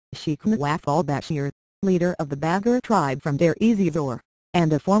Sheikh Nawaf al-Bashir, leader of the Bagur tribe from Deir ez-Zor,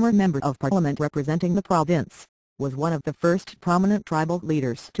 and a former member of parliament representing the province, was one of the first prominent tribal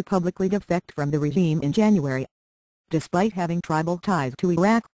leaders to publicly defect from the regime in January. Despite having tribal ties to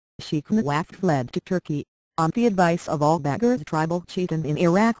Iraq, Sheikh Nawaf fled to Turkey, on the advice of al-Bagur's tribal chieftain in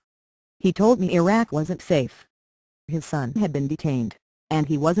Iraq. He told me Iraq wasn't safe. His son had been detained, and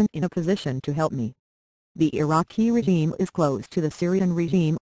he wasn't in a position to help me. The Iraqi regime is close to the Syrian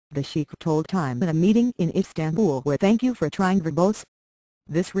regime, the Sheikh told Time in a meeting in Istanbul where thank you for trying verbose.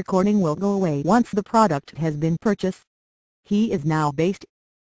 This recording will go away once the product has been purchased. He is now based.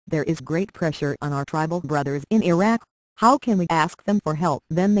 There is great pressure on our tribal brothers in Iraq. How can we ask them for help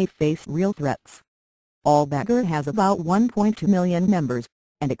when they face real threats? Al-Bagur has about 1.2 million members,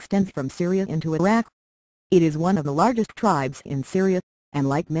 and extends from Syria into Iraq. It is one of the largest tribes in Syria, and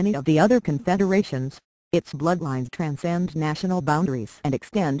like many of the other confederations, its bloodlines transcend national boundaries and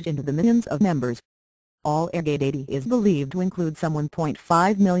extend into the millions of members. Al-Baghdadi is believed to include some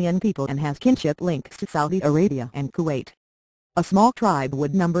 1.5 million people and has kinship links to Saudi Arabia and Kuwait. A small tribe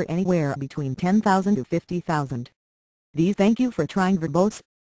would number anywhere between 10,000 to 50,000. Thank you for trying verbose.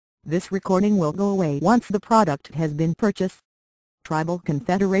 This recording will go away once the product has been purchased. Tribal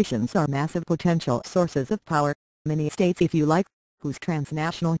confederations are massive potential sources of power, mini-states if you like, whose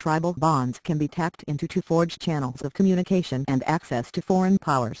transnational tribal bonds can be tapped into to forge channels of communication and access to foreign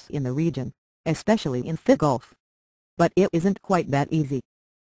powers in the region, especially in the Gulf. But it isn't quite that easy.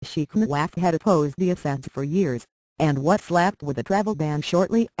 Sheikh Nawaf had opposed the Assads for years, and was slapped with a travel ban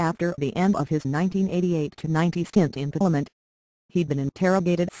shortly after the end of his 1988-90 stint in parliament. He'd been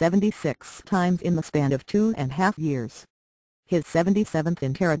interrogated 76 times in the span of 2.5 years. His 77th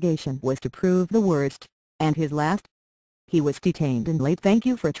interrogation was to prove the worst, and his last. He was detained in late. Thank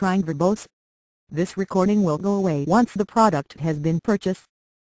you for trying verbose. This recording will go away once the product has been purchased.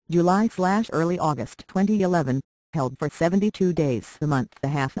 July/early August 2011, held for 72 days, a month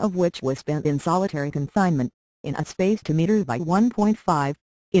and a half of which was spent in solitary confinement, in a space 2 meters by 1.5,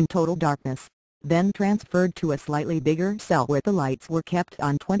 in total darkness, then transferred to a slightly bigger cell where the lights were kept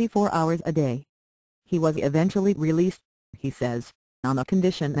on 24 hours a day. He was eventually released, he says, on the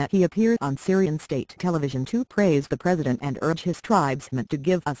condition that he appear on Syrian state television to praise the president and urge his tribesmen to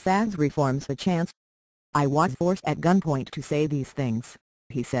give Assad's reforms a chance. I was forced at gunpoint to say these things,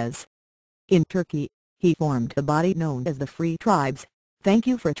 he says. In Turkey, he formed a body known as the Free Tribes. Thank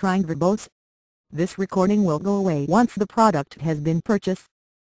you for trying verbose. This recording will go away once the product has been purchased,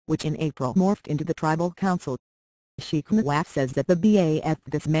 which in April morphed into the Tribal Council. Sheikh Nawaf says that the BAF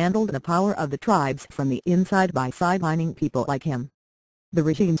dismantled the power of the tribes from the inside by sidelining people like him. The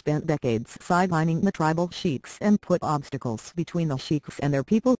regime spent decades sidelining the tribal sheikhs and put obstacles between the sheikhs and their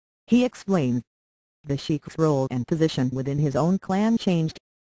people, he explained. The sheikh's role and position within his own clan changed.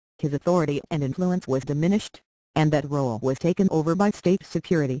 His authority and influence was diminished, and that role was taken over by state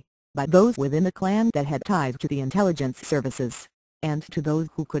security, by those within the clan that had ties to the intelligence services, and to those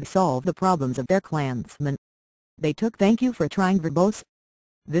who could solve the problems of their clansmen. They took thank you for trying verbose.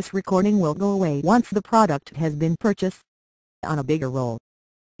 This recording will go away once the product has been purchased. On a bigger role.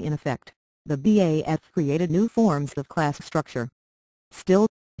 In effect, the BAF created new forms of class structure. Still,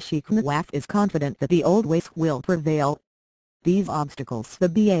 Sheikh Nawaf is confident that the old ways will prevail. These obstacles the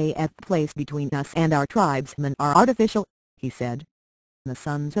BAF place between us and our tribesmen are artificial, he said. The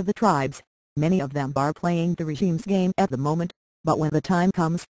sons of the tribes, many of them are playing the regime's game at the moment, but when the time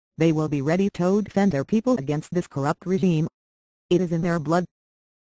comes, they will be ready to defend their people against this corrupt regime. It is in their blood.